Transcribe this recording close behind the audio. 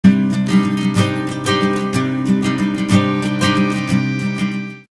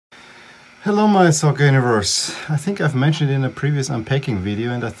Hello my soccer universe. I think I've mentioned it in a previous unpacking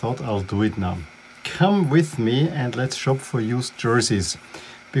video and I thought I'll do it now. Come with me and let's shop for used jerseys.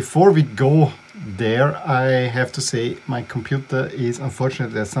 Before we go there, I have to say my computer is,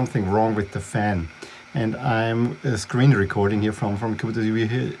 unfortunately there's something wrong with the fan. And I'm screen recording here from computer. You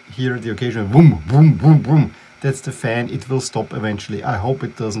will hear the occasional boom, boom, boom, boom. That's the fan. It will stop eventually. I hope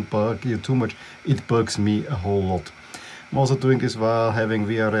it doesn't bug you too much. It bugs me a whole lot. I'm also doing this while having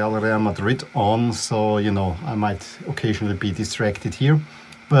Villarreal Real Madrid on, so you know I might occasionally be distracted here.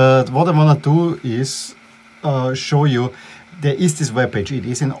 But what I want to do is show you there is this webpage. It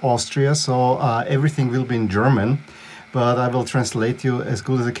is in Austria, so everything will be in German, but I will translate you as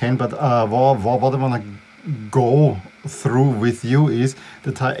good as I can. But what I want to go through with you is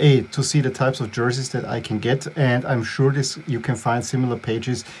to see the types of jerseys that I can get, and I'm sure you can find similar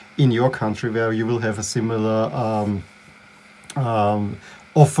pages in your country where you will have a similar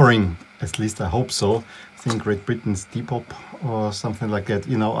offering. At least I hope so. I think Great Britain's Depop or something like that.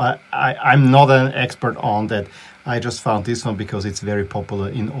 You know, I'm not an expert on that. I just found this one because it's very popular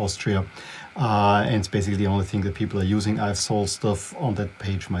in Austria, and it's basically the only thing that people are using. I've sold stuff on that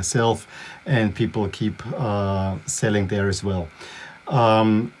page myself and people keep selling there as well.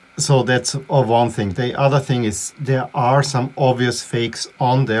 So that's one thing. The other thing is there are some obvious fakes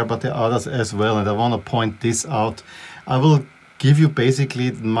on there, but there are others as well, and I want to point this out. I will give you basically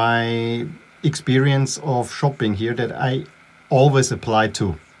my experience of shopping here that I always apply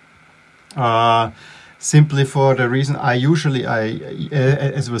to. Simply for the reason as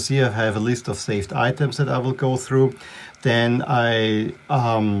we'll see, I have a list of saved items that I will go through. Then I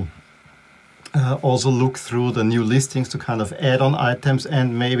also look through the new listings to kind of add on items,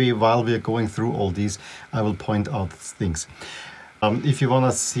 and maybe while we're going through all these, I will point out things. If you want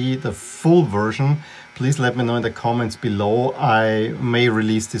to see the full version, please let me know in the comments below. I may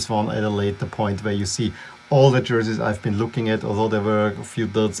release this one at a later point where you see all the jerseys I've been looking at, although there were a few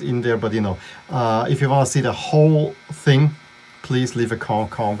duds in there. But you know, if you want to see the whole thing, please leave a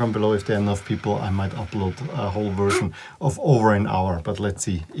comment below. If there are enough people, I might upload a whole version of over an hour. But let's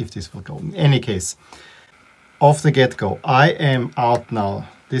see if this will go. In any case, off the get-go, I am out now.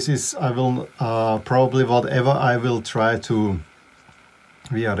 This is, I will probably whatever I will try to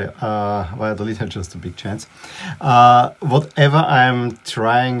via the lead, just a big chance. Whatever I'm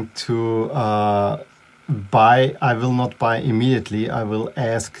trying to buy, I will not buy immediately. I will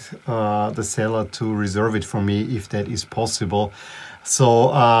ask the seller to reserve it for me if that is possible.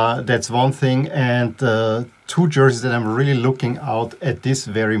 So that's one thing. And two jerseys that I'm really looking out at this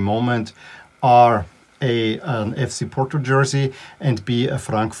very moment are an FC Porto jersey and B, a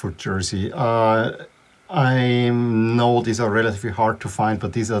Frankfurt jersey. I know these are relatively hard to find,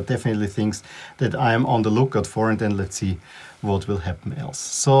 but these are definitely things that I'm on the lookout for, and then let's see what will happen else.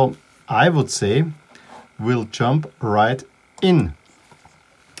 So I would say we'll jump right in.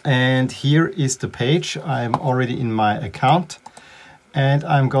 And here is the page. I'm already in my account, and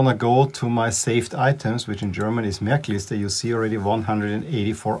I'm gonna go to my saved items, which in German is Merkliste. You see already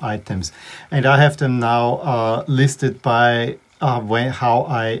 184 items. And I have them now listed by how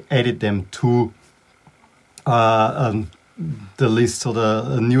I added them to the list. So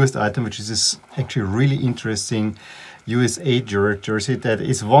the newest item, which is this actually really interesting USA jersey, that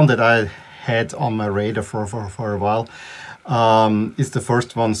is one that I had on my radar for a while. It's the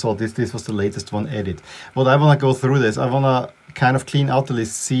first one, so this was the latest one added. What I want to go through this, I want to kind of clean out the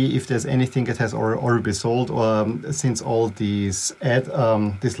list, see if there's anything that has already been sold, since all these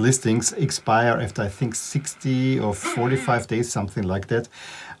these listings expire after I think 60 or 45 days, something like that.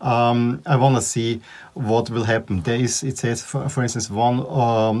 I want to see what will happen. It says, for instance,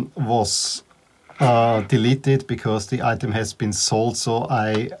 one was deleted because the item has been sold, so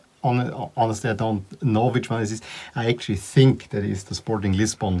honestly, I don't know which one it is. I actually think that is the Sporting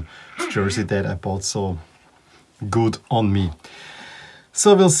Lisbon jersey that I bought, so good on me.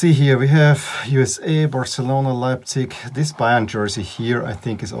 So we'll see here. We have USA, Barcelona, Leipzig. This Bayern jersey here, I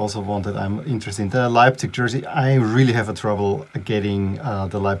think, is also one that I'm interested in. The Leipzig jersey, I really have a trouble getting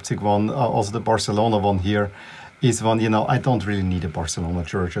the Leipzig one. Also the Barcelona one here is one, you know, I don't really need a Barcelona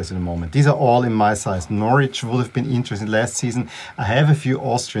jersey at the moment. These are all in my size. Norwich would have been interesting last season. I have a few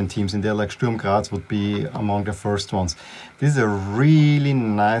Austrian teams in there, like Sturm Graz would be among the first ones. This is a really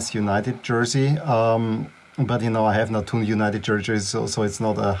nice United jersey. But you know, I have now two United jerseys, so it's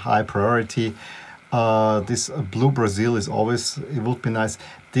not a high priority. This blue Brazil is always, it would be nice.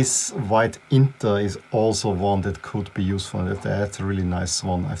 This white Inter is also one that could be useful. That's a really nice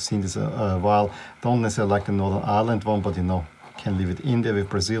one. I've seen this a while. Don't necessarily like the Northern Ireland one, but you know, can leave it in there with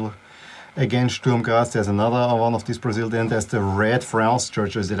Brazil. Again, Sturmgras, there's another one of these Brazilian. There's the red France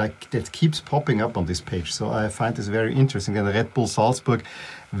jersey that keeps popping up on this page. So I find this very interesting. And the Red Bull Salzburg,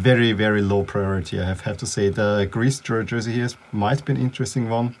 very, very low priority, I have to say. The Greece jersey here might be an interesting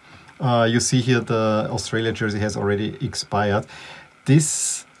one. You see here the Australia jersey has already expired.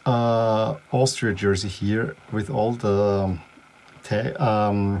 This Austria jersey here with all the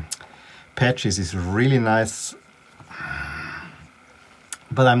patches is really nice.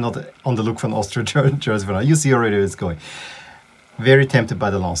 But I'm not on the look for an Austria jersey for now. You see already where it's going. Very tempted by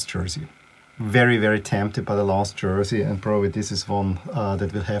the last jersey. Very, very tempted by the last jersey, and probably this is one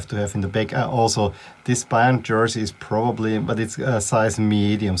that we'll have to have in the back. Also, this Bayern jersey is probably, but it's a size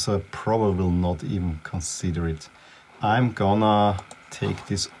medium, so I probably will not even consider it. I'm gonna take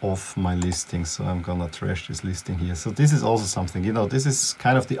this off my listing, so I'm gonna trash this listing here. So this is also something, you know, this is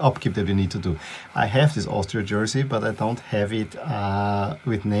kind of the upkeep that we need to do. I have this Austria jersey, but I don't have it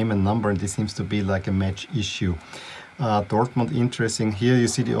with name and number, and this seems to be like a match issue. Dortmund, interesting. Here you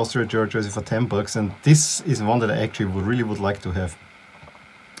see the Austria jersey for 10 bucks, and this is one that I actually really would like to have.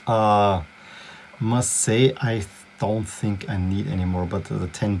 Must say, I don't think I need anymore, but the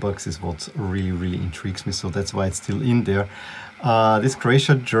 10 bucks is what really, really intrigues me, so that's why it's still in there. This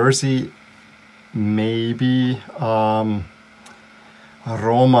Croatia jersey, maybe Roma.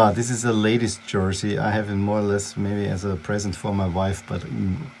 This is the latest jersey. I have it more or less maybe as a present for my wife, but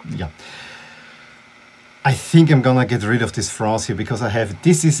yeah. I think I'm gonna get rid of this France here because I have,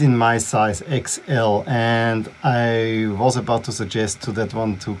 this is in my size XL, and I was about to suggest to that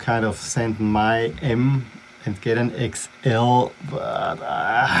one to kind of send my M and get an XL, but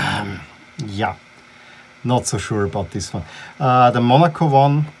yeah, not so sure about this one. The Monaco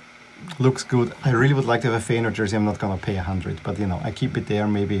one looks good. I really would like to have a Feyenoord jersey. I'm not gonna pay 100, but you know, I keep it there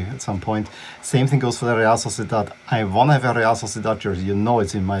maybe at some point. Same thing goes for the Real Sociedad. I wanna have a Real Sociedad jersey, you know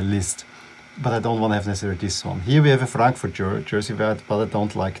it's in my list, but I don't want to have necessarily this one. Here we have a Frankfurt jersey, but I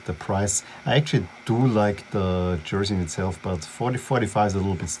don't like the price. I actually do like the jersey in itself, but 40-45 is a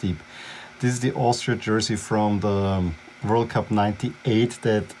little bit steep. This is the Austria jersey from the World Cup 98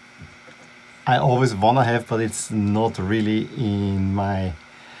 that I always want to have, but it's not really in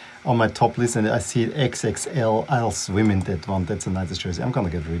on my top list, and I see it XXL. I'll swim in that one. That's a nice jersey. I'm gonna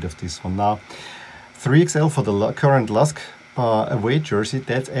get rid of this one now. 3XL for the current Lusk away jersey.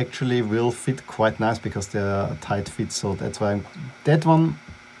 That actually will fit quite nice because they're tight fit, so that's why that one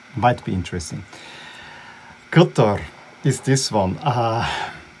might be interesting. Qatar is this one.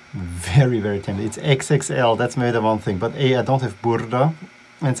 Very, very tempting. It's XXL, that's maybe the one thing, but A, I don't have Burda,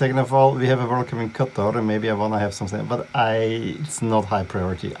 and second of all, we have a World Cup in Qatar, and maybe I want to have something, but it's not high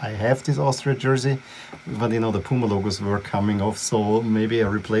priority. I have this Austria jersey, but you know, the Puma logos were coming off, so maybe a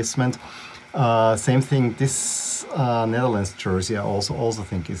replacement. Same thing, this Netherlands jersey I also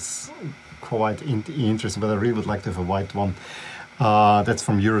think is quite interesting, but I really would like to have a white one. That's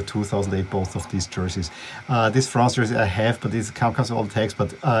from Euro 2008, both of these jerseys. This France jersey I have, but this comes with all the tags,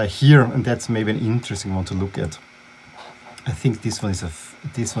 but here, and that's maybe an interesting one to look at. I think this one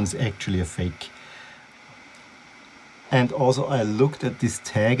is actually a fake. And also I looked at this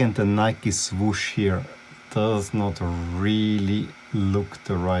tag, and the Nike swoosh here does not really look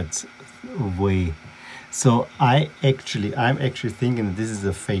the right way. So I'm actually thinking that this is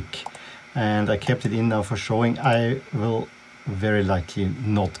a fake, and I kept it in now for showing. I will very likely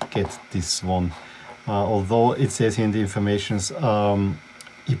not get this one, although it says here in the informations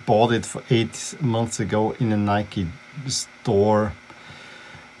he bought it for 8 months ago in a Nike store.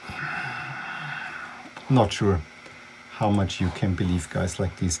 Not sure how much you can believe guys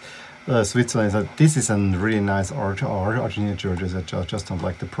like this. Switzerland, this is a really nice Argentina jersey. I just don't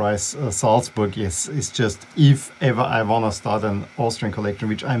like the price. Salzburg, yes, it's just, if ever I want to start an Austrian collection,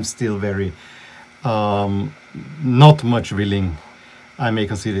 which I'm still very not much willing, I may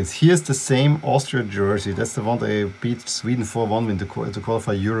consider it. Here's the same Austria jersey. That's the one they beat Sweden 4-1 to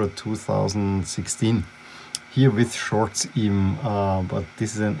qualify Euro 2016. Here with shorts even, but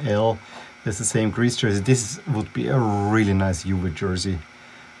this is an L. That's the same Greece jersey. This would be a really nice Juve jersey.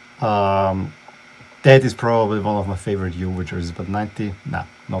 That is probably one of my favorite Juve jerseys, but 90, nah,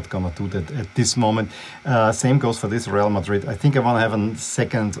 not gonna do that at this moment. Same goes for this Real Madrid. I think I want to have a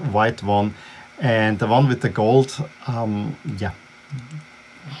second white one, and the one with the gold, yeah,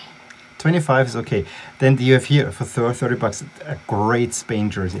 25 is okay. Then you have here for 30 bucks a great Spain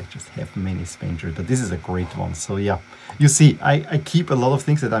jersey. I just have many Spain jerseys, but this is a great one. So yeah, you see, I keep a lot of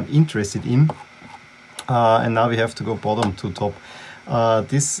things that I'm interested in, and now we have to go bottom to top.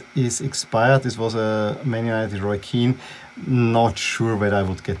 This is expired. This was a Man United Roy Keane. Not sure whether I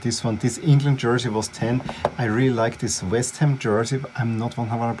would get this one. This England jersey was 10. I really like this West Ham jersey, but I'm not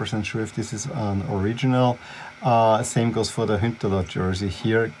 100% sure if this is an original. Same goes for the Huntelaar jersey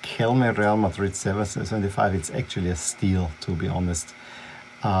here. Kelme Real Madrid 775. It's actually a steal, to be honest.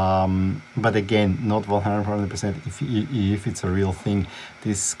 But again, not 100% if it's a real thing.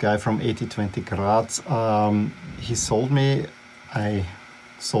 This guy from 8020 Graz, he sold me. I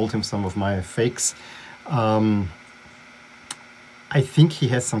sold him some of my fakes. I think he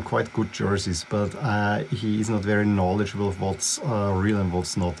has some quite good jerseys, but he is not very knowledgeable of what's real and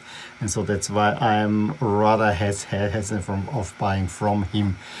what's not, and so that's why I'm rather hesitant of buying from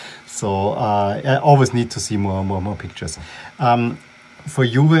him. So I always need to see more pictures. For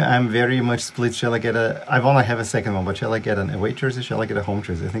Juve, I'm very much split. Shall I get I want to have a second one, but shall I get an away jersey? Shall I get a home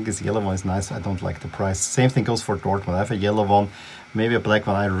jersey? I think this yellow one is nice. I don't like the price. Same thing goes for Dortmund. I have a yellow one, maybe a black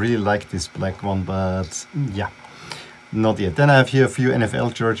one. I really like this black one, but yeah. Not yet. Then I have here a few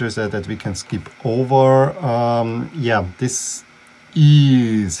NFL jerseys that we can skip over. Yeah, this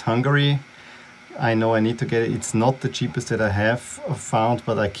is Hungary. I know I need to get it. It's not the cheapest that I have found,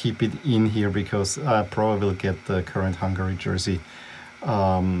 but I keep it in here because I probably will get the current Hungary jersey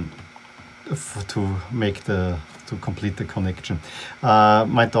to complete the connection.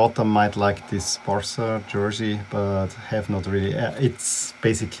 My daughter might like this Barca jersey, but have not really. It's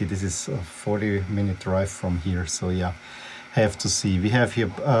basically, this is a 40-minute drive from here, so yeah, have to see. We have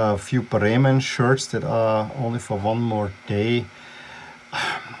here a few Bremen shirts that are only for one more day.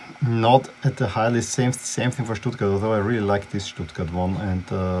 Not at the highest. Same thing for Stuttgart, although I really like this Stuttgart one, and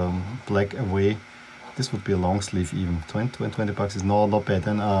black away. This would be a long sleeve even. 20 bucks is not bad.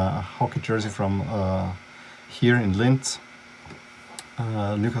 And a hockey jersey from here in Linz,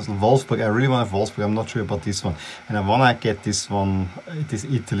 Newcastle, Wolfsburg. I really want to have Wolfsburg. I'm not sure about this one, and I want to get this one, this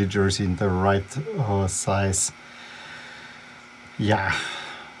Italy jersey in the right size. Yeah,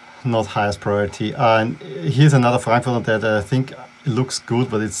 not highest priority. And here's another Frankfurter that I think looks good,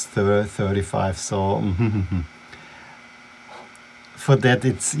 but it's 35. So for that,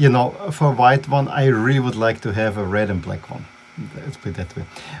 it's, you know, for a white one, I really would like to have a red and black one. Let's put it that way.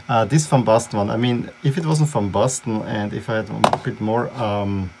 This Van Basten one, I mean, if it wasn't Van Basten and if I had a bit more,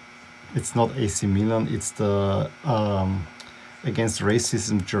 it's not AC Milan, it's the Against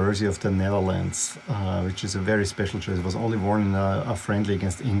Racism jersey of the Netherlands, which is a very special jersey. It was only worn in a friendly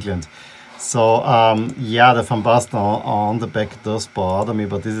against England. So yeah, the Van Basten on the back does bother me,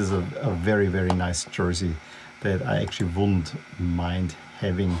 but this is a very, very nice jersey that I actually wouldn't mind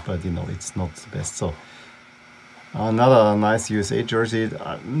having, but you know, it's not the best. So another nice USA jersey.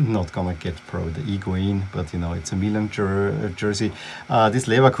 I'm not gonna get probably the Higuain, but you know, it's a Milan jersey. This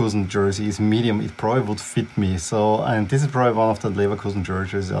Leverkusen jersey is medium. It probably would fit me. So, and this is probably one of the Leverkusen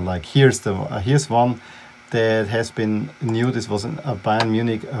jerseys I like. Here's one that has been new. This was a Bayern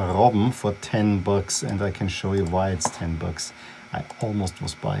Munich Robben for 10 bucks, and I can show you why it's 10 bucks. I almost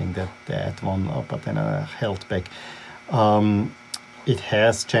was buying that one, but then I held back. It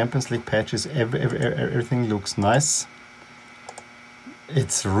has Champions League patches, everything looks nice.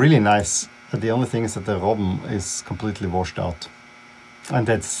 It's really nice. The only thing is that the Robben is completely washed out. And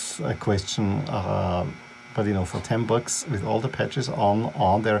that's a question, but you know, for 10 bucks with all the patches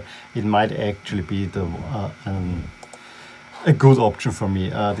on there, it might actually be a good option for me.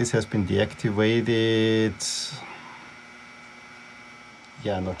 This has been deactivated.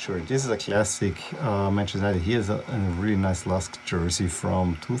 Yeah, not sure. This is a classic Manchester United. Here's a really nice Lask jersey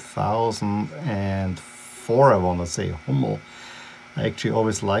from 2004, I want to say. Hummel. I actually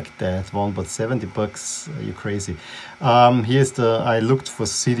always liked that one, but 70 bucks, are you crazy? Here's I looked for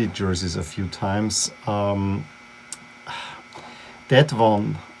City jerseys a few times. That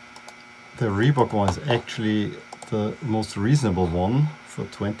one, the Reebok one, is actually the most reasonable one for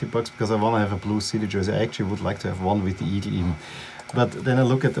 20 bucks, because I want to have a blue City jersey. I actually would like to have one with the eagle even. But then I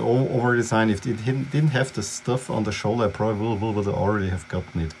look at the over design. If it didn't have the stuff on the shoulder, I probably would already have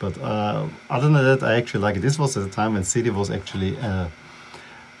gotten it. But other than that, I actually like it. This was at a time when City was actually a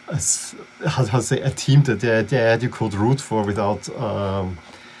team that you could root for without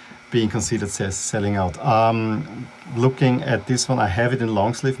being considered selling out. Looking at this one, I have it in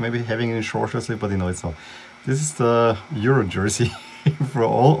long sleeve, maybe having it in short sleeve, but you know, it's not. This is the Euro jersey. For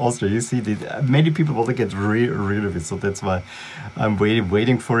all Austria, you see that many people want to get rid of it, so that's why I'm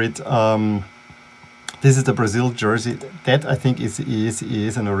waiting for it. This is the Brazil jersey. That I think is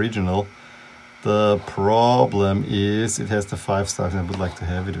an original. The problem is it has the 5 stars, and I would like to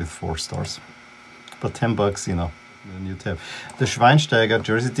have it with 4 stars. But 10 bucks, you know, the new tab. The Schweinsteiger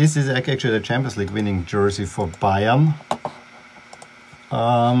jersey. This is actually the Champions League winning jersey for Bayern.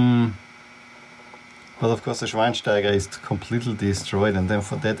 But of course the Schweinsteiger is completely destroyed, and then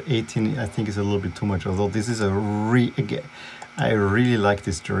for that 18 I think is a little bit too much. Although this is I really like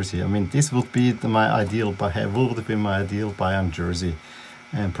this jersey. I mean, this would be my ideal, would have been my ideal Bayern jersey,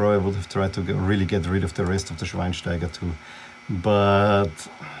 and probably would have tried to really get rid of the rest of the Schweinsteiger too. But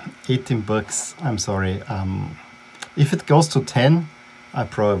 18 bucks, I'm sorry. If it goes to 10, I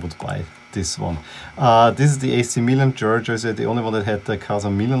probably would buy this one. This is the AC Milan jersey, the only one that had the Casa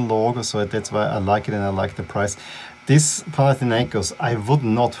Milan logo, so that's why I like it and I like the price. This Panathinaikos I would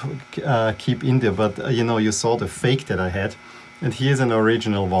not keep in there, but you know, you saw the fake that I had. And here's an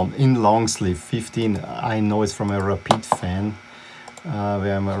original one in long sleeve, 15. I know it's from a Rapid fan.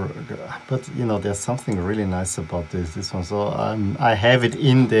 But you know, there's something really nice about this one. So I have it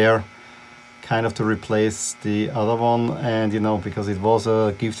in there, kind of to replace the other one. And you know, because it was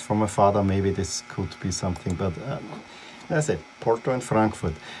a gift from my father, maybe this could be something. But that's it, Porto and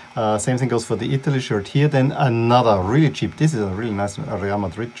Frankfurt. Same thing goes for the Italy shirt here. Then another really cheap, this is a really nice Real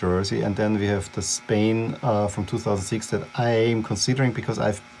Madrid jersey. And then we have the Spain from 2006 that I am considering, because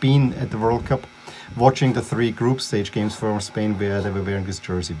I've been at the World Cup watching the 3 group stage games for Spain where they were wearing this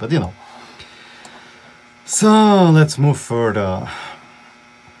jersey. But you know. So let's move further.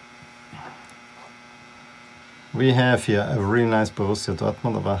 We have here a really nice Borussia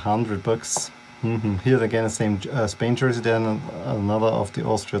Dortmund of 100 bucks. Here again the same Spain jersey, then another of the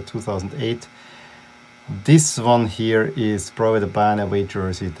Austria 2008. This one here is probably the Bayern away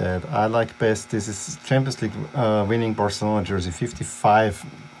jersey that I like best. This is Champions League winning Barcelona jersey, 55.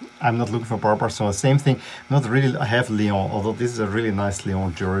 I'm not looking for Barcelona. Same thing, not really. I have Lyon, although this is a really nice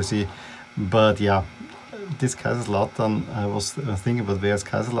Lyon jersey. But yeah, this Kaiserslautern, I was thinking about where's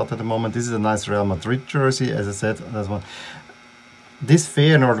Kaiserslautern at the moment. This is a nice Real Madrid jersey, as I said. That's one. This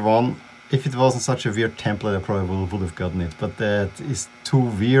Feyenoord one, if it wasn't such a weird template, I probably would have gotten it. But that is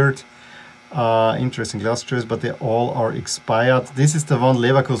too weird. Interesting glass jersey, but they all are expired. This is the one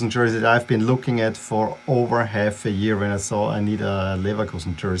Leverkusen jersey that I've been looking at for over half a year when I saw I need a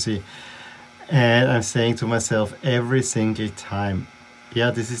Leverkusen jersey. And I'm saying to myself every single time,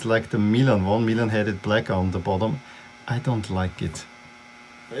 yeah, this is like the Milan one. Milan had it black on the bottom. I don't like it.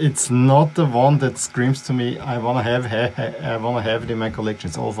 It's not the one that screams to me, I wanna have it in my collection.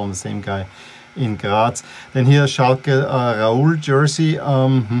 It's all from the same guy in Graz. Then here Schalke Raúl jersey.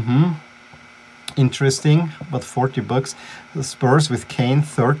 Interesting, but 40 bucks. The Spurs with Kane,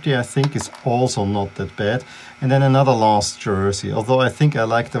 30, I think is also not that bad. And then another Lens jersey, although I think I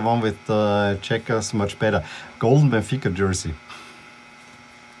like the one with the checkers much better. Golden Benfica jersey.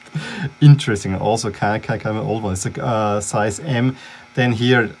 Interesting, also kind of an old one. It's a size M. Then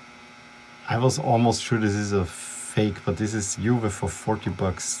here, I was almost sure this is a fake, but this is Juve for 40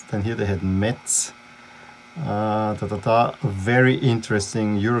 bucks. Then here they had Metz. Very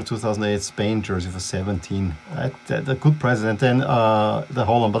interesting Euro 2008 Spain jersey for 17. A good price. And then the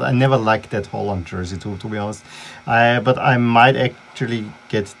Holland, but I never liked that Holland jersey to be honest. But I might actually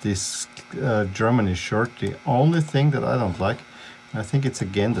get this Germany shirt. The only thing that I don't like, I think it's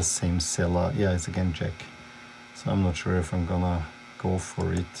again the same seller. Yeah, it's again Jack. So I'm not sure if I'm gonna go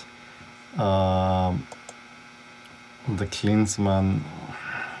for it. The Klinsmann,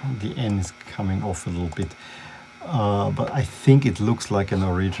 the N is coming off a little bit. But I think it looks like an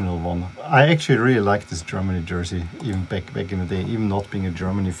original one. I actually really like this Germany jersey, even back in the day, even not being a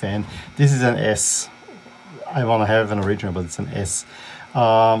Germany fan. This is an S. I want to have an original, but it's an S.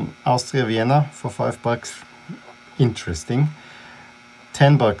 Austria Vienna for 5 bucks. Interesting.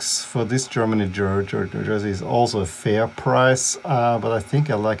 10 bucks for this Germany jersey is also a fair price, but I think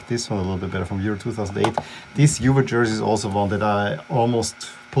I like this one a little bit better from Euro 2008. This Juve jersey is also one that I almost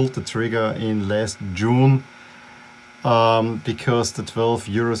pulled the trigger in last June, because the 12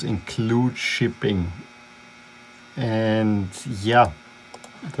 euros include shipping. And yeah,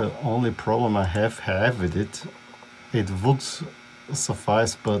 the only problem I have with it, it would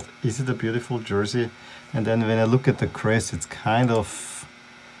suffice, but is it a beautiful jersey? And then when I look at the crest, it's kind of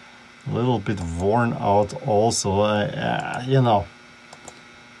a little bit worn out also. You know,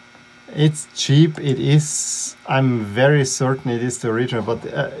 it's cheap, it is, I'm very certain it is the original, but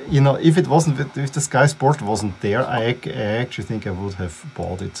you know, if it wasn't, if the Sky Sport wasn't there, I actually think I would have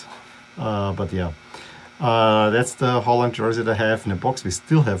bought it. But yeah, that's the Holland jersey that I have in a box. We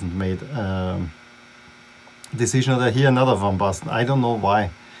still haven't made decision that here another Van Basten. I don't know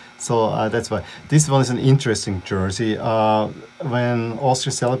why. So that's why. This one is an interesting jersey. When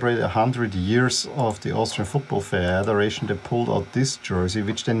Austria celebrated 100 years of the Austrian Football Federation, they pulled out this jersey,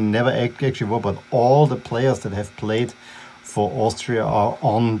 which they never actually wore, but all the players that have played for Austria are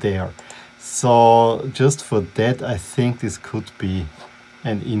on there. So just for that, I think this could be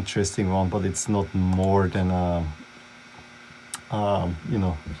an interesting one, but it's not more than a you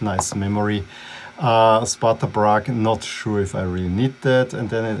know, nice memory. Sparta Prague, not sure if I really need that. And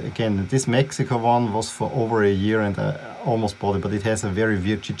then again, this Mexico one was for over a year and I almost bought it, but it has a very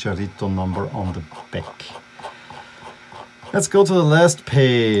weird Chicharito number on the back. Let's go to the last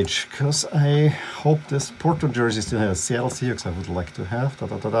page, because I hope this Porto jersey still has Seattle Seahawks. I would like to have.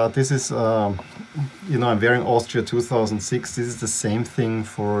 This is, you know, I'm wearing Austria 2006. This is the same thing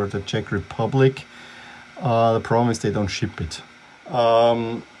for the Czech Republic. The problem is they don't ship it.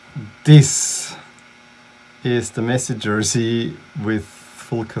 This is the Messi jersey with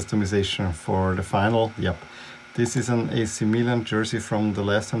full customization for the final. Yep. This is an AC Milan jersey from the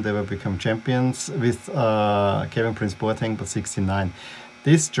last time they were become champions with Kevin Prince Boateng, but 69.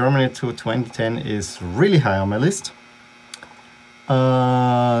 This Germany to 2010 is really high on my list.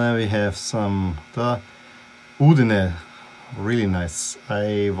 Then we have the Udine, really nice.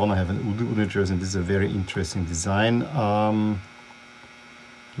 I want to have an Udine jersey, and this is a very interesting design.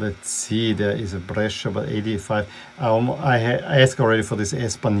 Let's see, there is a Brescia, but 85. I asked already for this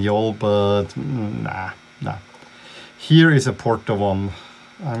Espanyol, but nah. Here is a Porto one.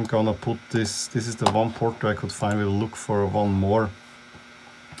 I'm gonna put this. This is the one Porto I could find. We'll look for one more.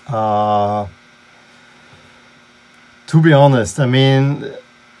 To be honest, I mean,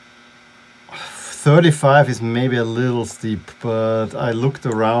 35 is maybe a little steep, but I looked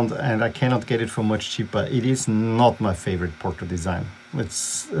around and I cannot get it for much cheaper. It is not my favorite Porto design.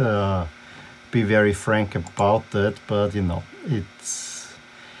 Let's be very frank about that, but you know,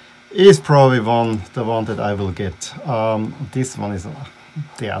 it's probably the one that I will get. This one is,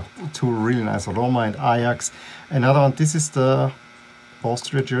 there are two really nice, Roma and Ajax. Another one, this is the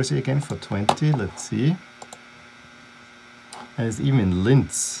Austria jersey again for 20, let's see. And it's even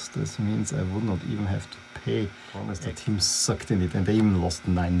Linz. This means I would not even have to pay. Honest, the team sucked in it, and they even lost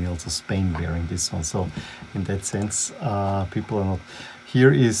 9-0 to Spain wearing this one. So in that sense, people are not.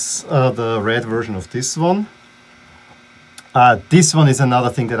 Here is the red version of this one. This one is another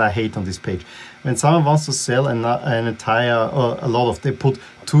thing that I hate on this page. When someone wants to sell an entire, they put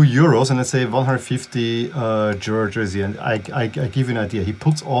 €2 and they say 150 jersey, and I give you an idea. He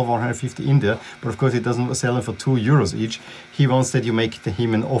puts all 150 in there, but of course he doesn't sell them for €2 each. He wants that you make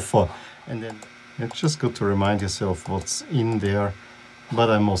him an offer, and then it's just good to remind yourself what's in there. But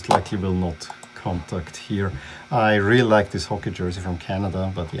I most likely will not contact here. I really like this hockey jersey from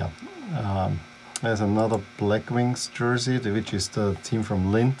Canada, but yeah. There's another Black Wings jersey, which is the team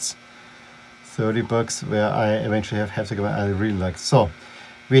from Linz. 30 bucks, where I eventually have to go. I really like. So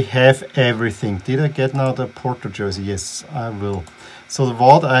we have everything. Did I get now the Porto jersey? Yes, I will. So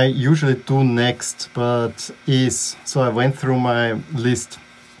what I usually do next, so I went through my list.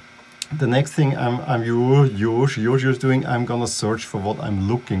 The next thing I'm usually doing, I'm gonna search for what I'm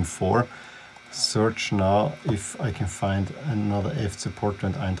looking for. Search now if I can find another FC Porto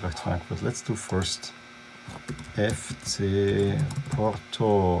and Eintracht Frankfurt. Let's do first FC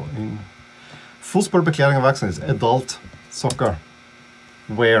Porto in Fußballbekleidung Erwachsenes, adult soccer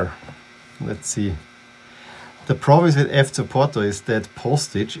wear. Let's see. The problem with FC Porto is that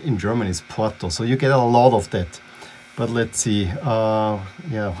postage in German is Porto, so you get a lot of that. But let's see.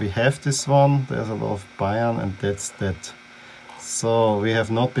 Yeah, we have this one. There's a lot of Bayern, and that's that. So we have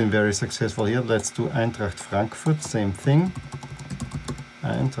not been very successful here. Let's do Eintracht Frankfurt, same thing.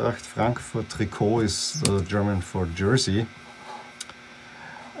 Eintracht Frankfurt tricot is German for jersey.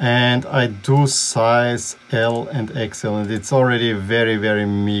 And I do size L and XL, and it's already very, very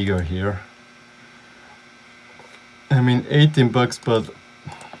meager here. I mean, 18 bucks, but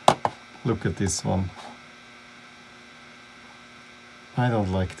look at this one. I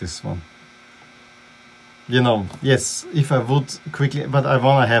don't like this one. You know, yes, if I would quickly, but I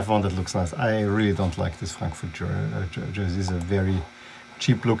want to have one that looks nice. I really don't like this Frankfurt jersey. This is a very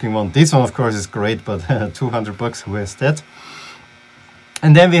cheap looking one. This one, of course, is great, but 200 bucks, who has that?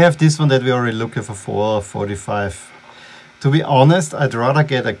 And then we have this one that we already looking for $4.45. To be honest, I'd rather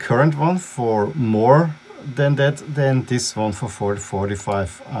get a current one for more than that than this one for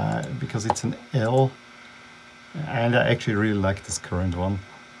 $4.45 because it's an L, and I actually really like this current one.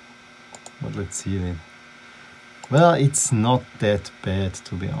 But let's see it. Well, it's not that bad,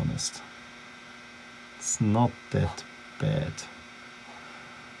 to be honest. It's not that bad.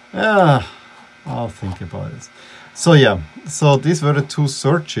 Yeah, I'll think about it. So yeah, so these were the two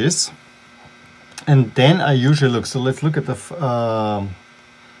searches. And then I usually look, so let's look at the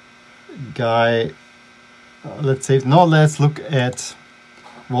guy, let's look at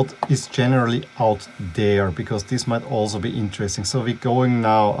what is generally out there, because this might also be interesting. So we're going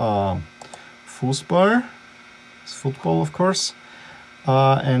now, Fußball, it's football of course.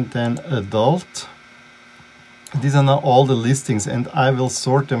 and then adult. These are now all the listings, and I will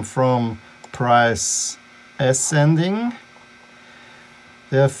sort them from price ascending.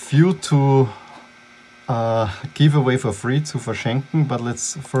 There are few to give away for free, to verschenken, but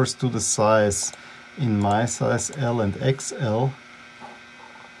let's first do the size. In my size L and XL.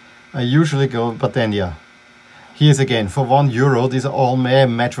 I usually go, but then yeah. Here's again, for €1, these are all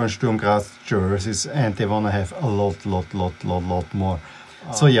Match von Sturmgras jerseys, and they wanna have a lot more.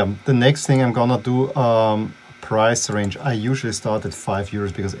 So yeah, the next thing I'm gonna do, price range. I usually start at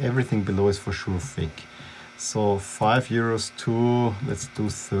 €5 because everything below is for sure fake. So €5 to, let's do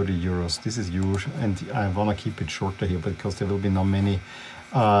 €30. This is huge, and I wanna keep it shorter here because there will be not many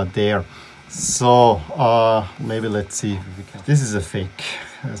there. So maybe let's see. This is a fake.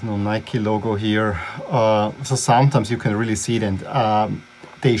 There's no Nike logo here. So sometimes you can really see it, and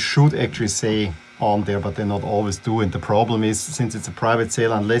they should actually say on there, but they not always do. And the problem is, since it's a private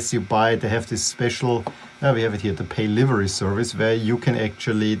sale, unless you buy it, they have this special, we have it here, the pay livery service, where you can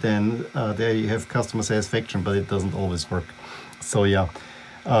actually then, there you have customer satisfaction, but it doesn't always work. So yeah,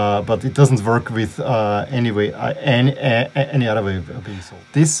 but it doesn't work with anyway, any other way of being sold.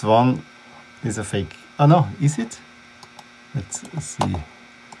 This one is a fake. Oh no, is it? Let's see.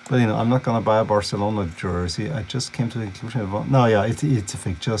 But you know, I'm not gonna buy a Barcelona jersey. I just came to the conclusion of no, yeah, it's a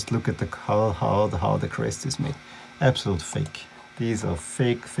fake. Just look at the how the crest is made. Absolute fake. These are fake.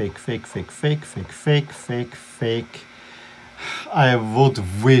 I would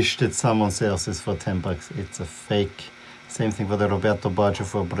wish that someone sells this for $10. It's a fake. Same thing for the Roberto Baggio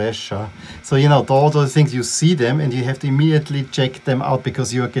for Brescia. So, you know, all those things, you see them and you have to immediately check them out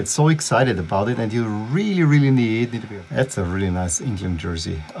because you get so excited about it and you really need it. That's a really nice England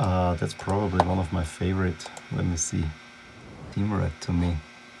jersey. That's probably one of my favorite. Let me see. Team red to me.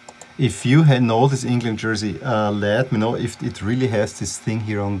 If you know this England jersey, let me know if it really has this thing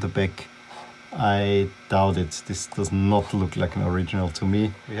here on the back. I doubt it. This does not look like an original to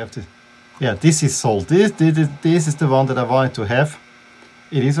me. We have to... Yeah, this is sold. This is the one that I wanted to have.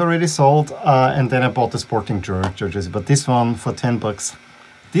 It is already sold, and then I bought the sporting jersey. But this one for $10.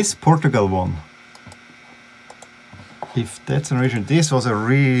 This Portugal one, if that's an original, this was a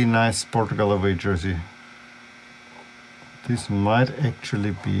really nice Portugal away jersey. This might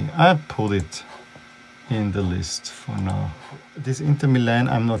actually be. I put it in the list for now. This Inter Milan,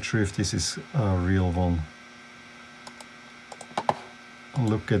 I'm not sure if this is a real one.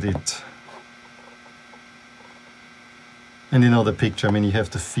 Look at it. And you know the picture, I mean, you have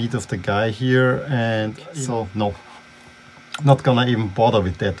the feet of the guy here, and so no, not gonna even bother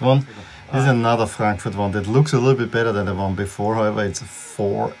with that one. This is another Frankfurt one that looks a little bit better than the one before, however it's a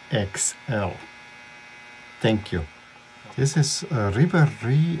 4XL. Thank you. This is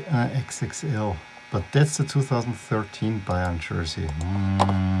Ribéry XXL, but that's the 2013 Bayern jersey.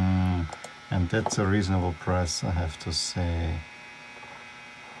 And that's a reasonable price, I have to say.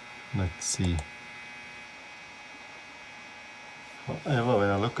 Let's see. However, when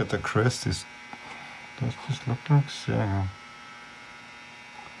I look at the crest, does this look like Sega?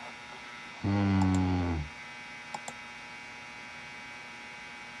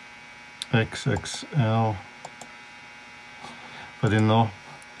 XXL. But you know,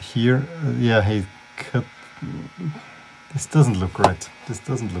 here, yeah, he cut. This doesn't look right. This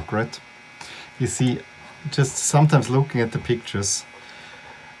doesn't look right. You see, just sometimes looking at the pictures.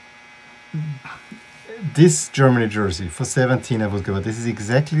 This Germany jersey for 17 I would go, but this is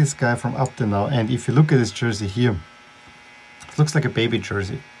exactly this guy from up to now, and if you look at this jersey here, it looks like a baby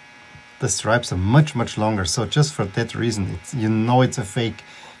jersey. The stripes are much longer, so just for that reason, you know it's a fake.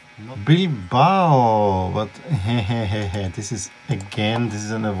 Bilbao, but this is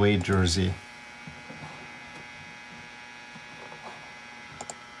an away jersey.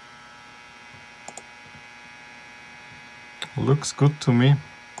 Looks good to me.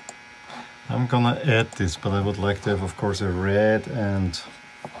 I'm gonna add this, but I would like to have, of course, a red and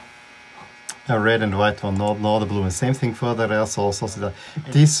white one, not the blue. And same thing for the Real Sociedad.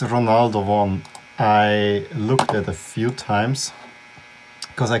 This Ronaldo one I looked at a few times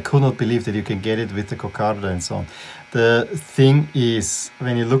because I could not believe that you can get it with the Coccarda and so on. The thing is,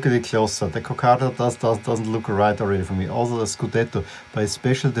 when you look at it closer, the Coccarda doesn't look right already for me. Also the Scudetto, but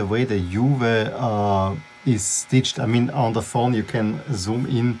especially the way the Juve is stitched. I mean, on the phone you can zoom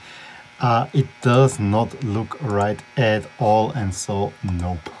in. It does not look right at all, and so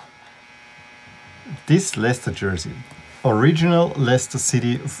nope. This Leicester jersey, original Leicester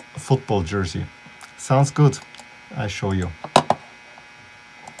City football jersey. Sounds good. I show you.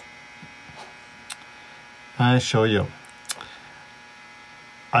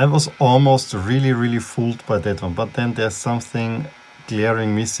 I was almost really fooled by that one, but then there's something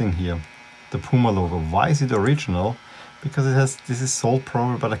glaring missing here. The Puma logo. Why is it original? Because it has, this is sold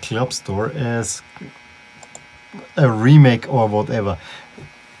probably by the club store as a remake or whatever.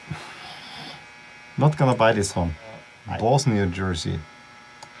 Not gonna buy this one. Bosnia jersey.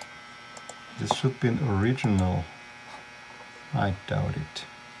 This should be an original. I doubt it.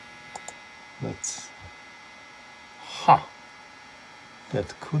 Let's... Ha!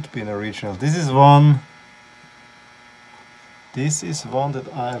 That could be an original. This is one. This is one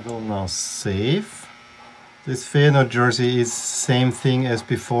that I will now save. This Feyenoord jersey is same thing as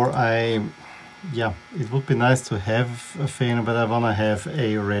before. Yeah, it would be nice to have a Feyenoord, but I wanna have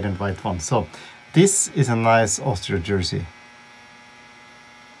a red and white one. So this is a nice Austria jersey.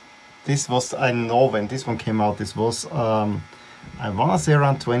 This was, I know when this one came out, this was, I wanna say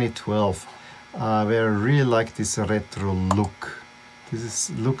around 2012, where I really like this retro look. This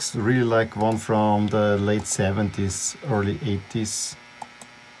looks really like one from the late 70s, early 80s.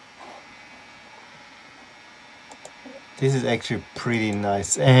 This is actually pretty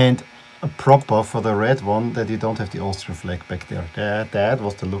nice, and a proper for the red one that you don't have the Austrian flag back there. That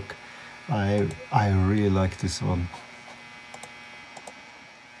was the look. I really like this one.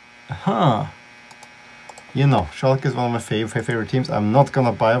 Aha! You know, Schalke is one of my favorite teams. I'm not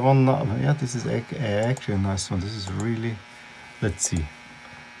gonna buy one now. Yeah, this is actually a nice one. This is really... Let's see.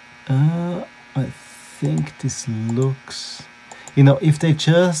 I think this looks... You know, if they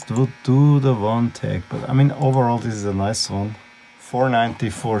just would do the one tag, but I mean, overall, this is a nice one.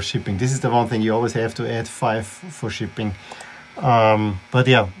 $4.90 for shipping. This is the one thing you always have to add 5 for shipping. But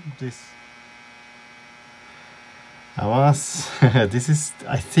yeah, this... this is,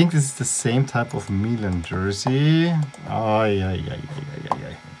 I think this is the same type of Milan jersey. Oh, yeah.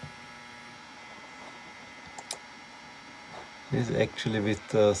 This is actually with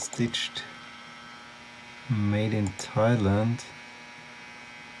the stitched made in Thailand.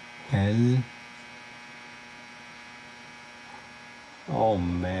 L. Oh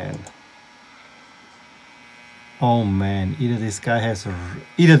man. Oh man, either this guy has,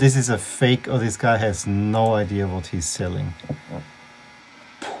 either this is a fake or this guy has no idea what he's selling.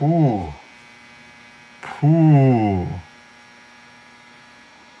 Pooh.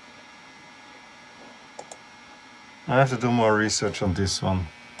 I have to do more research on this one.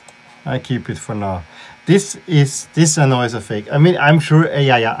 I keep it for now. This I know is a fake. I mean, I'm sure,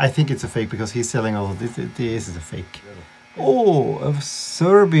 yeah, I think it's a fake because he's selling all of this. This is a fake. Oh, a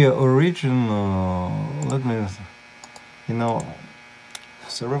Serbia original. Let me, you know,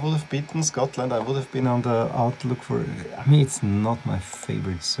 Serbia would have beaten Scotland. I would have been on the outlook for, I mean, it's not my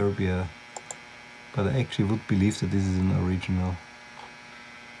favorite Serbia, but I actually would believe that this is an original.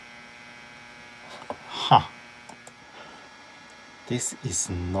 Ha! This is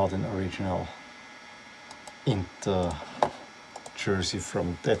not an original Inter jersey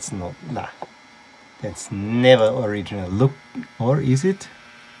from, that's not, nah. That's never original. Look, or is it?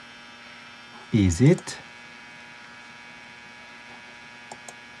 Is it?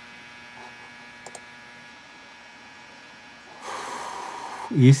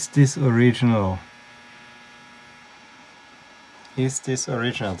 Is this original? Is this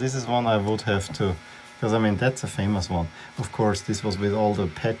original? This is one I would have to, because I mean that's a famous one. Of course, this was with all the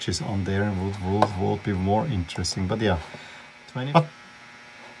patches on there and would be more interesting. But yeah, 20. But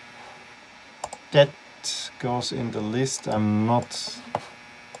that goes in the list. I'm not.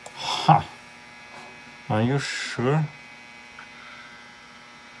 Ha! Are you sure?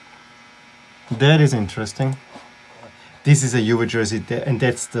 That is interesting. This is a Juve jersey, and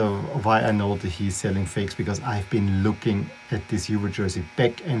that's the why I know that he's selling fakes, because I've been looking at this Juve jersey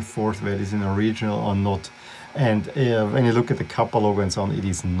back and forth whether it's an original or not. And when you look at the Kappa logo and so on, it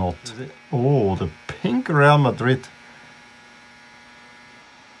is not. Oh, the pink Real Madrid.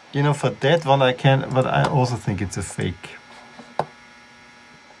 You know, for that one I can, but I also think it's a fake.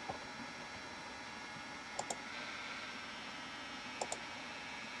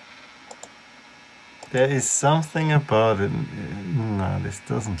 There is something about it. No, this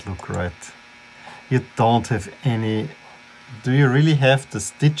doesn't look right. You don't have any... Do you really have the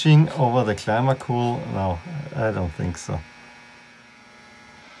stitching over the Climacool? No, I don't think so.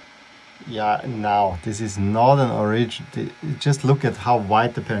 Yeah, now this is not an original. Just look at how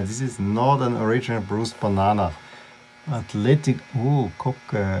white the pen is. This is not an original Bruce Banana. Athletic. Oh,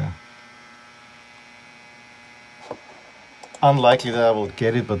 Coque. Unlikely that I will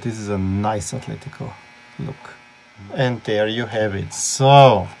get it, but this is a nice Atletico look. And there you have it.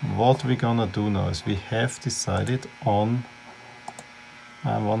 So what we're gonna do now is we have decided on,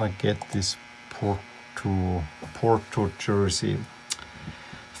 I wanna get this Porto jersey.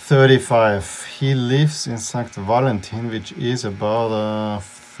 35. He lives in St. Valentin, which is about a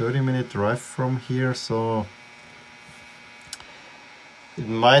 30-minute drive from here, so it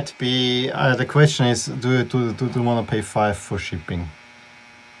might be, the question is, do you want to pay 5 for shipping?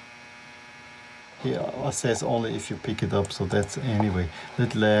 He says only if you pick it up, so that's anyway.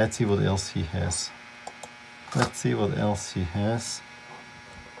 Let's see what else he has. Let's see what else he has.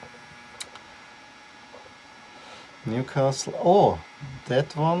 Newcastle. Oh,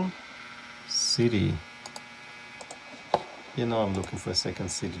 that one. City. You know I'm looking for a second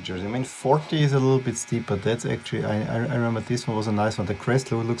City jersey. I mean 40 is a little bit steep, but that's actually, I remember this one was a nice one. The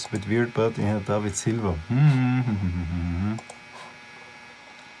crest looks a bit weird, but yeah, David Silva.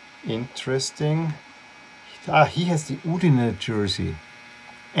 Interesting. Ah, he has the Udine jersey.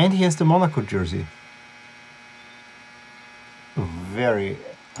 And he has the Monaco jersey. Very,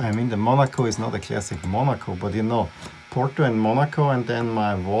 I mean the Monaco is not a classic Monaco, but you know, Porto and Monaco, and then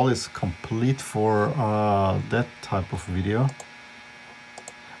my wall is complete for that type of video.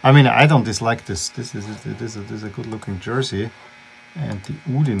 I mean, I don't dislike this. This is a good looking jersey. And the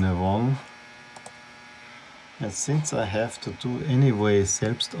Udine one. And since I have to do anyway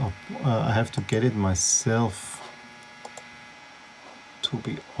selbst up, I have to get it myself. To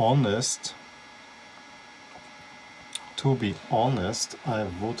be honest, I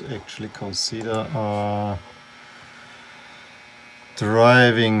would actually consider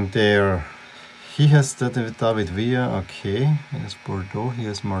driving there. He has the David Villa, okay. He has Bordeaux, he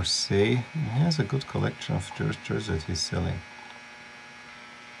has Marseille. He has a good collection of jerseys that he's selling.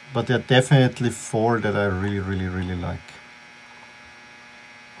 But there are definitely 4 that I really like.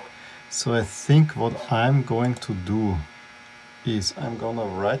 So I think what I'm going to do is I'm gonna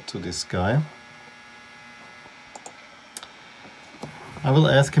write to this guy. I will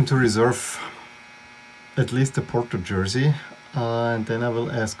ask him to reserve at least a Porto jersey, and then I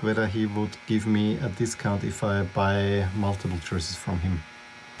will ask whether he would give me a discount if I buy multiple jerseys from him.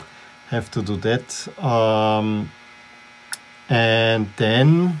 Have to do that. And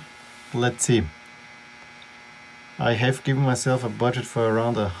then, let's see. I have given myself a budget for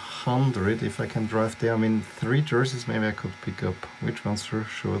around 100 if I can drive there. I mean, 3 jerseys maybe I could pick up. Which ones for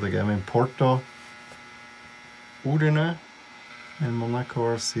sure? I mean, Porto, Udine, and Monaco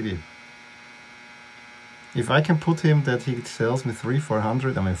or City. If I can put him that he sells me 3 for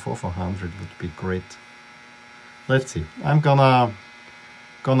 100, I mean 4 for 100 would be great. Let's see. I'm gonna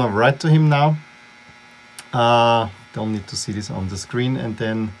write to him now. Don't need to see this on the screen, and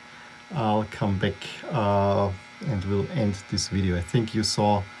then I'll come back and we'll end this video. I think you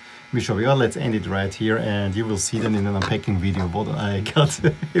saw me show you. Let's end it right here, and you will see then in an unpacking video what I got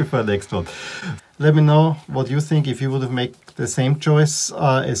for the next one. Let me know what you think. If you would have made the same choice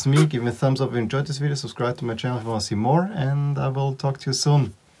as me, give me a thumbs up if you enjoyed this video, subscribe to my channel if you want to see more, and I will talk to you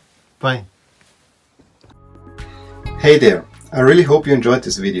soon. Bye. Hey there, I really hope you enjoyed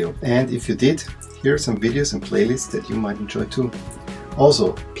this video, and if you did, here are some videos and playlists that you might enjoy too.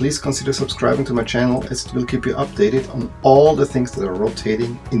 Also, please consider subscribing to my channel, as it will keep you updated on all the things that are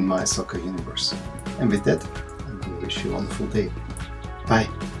rotating in my soccer universe. And with that, I wish you a wonderful day. Bye.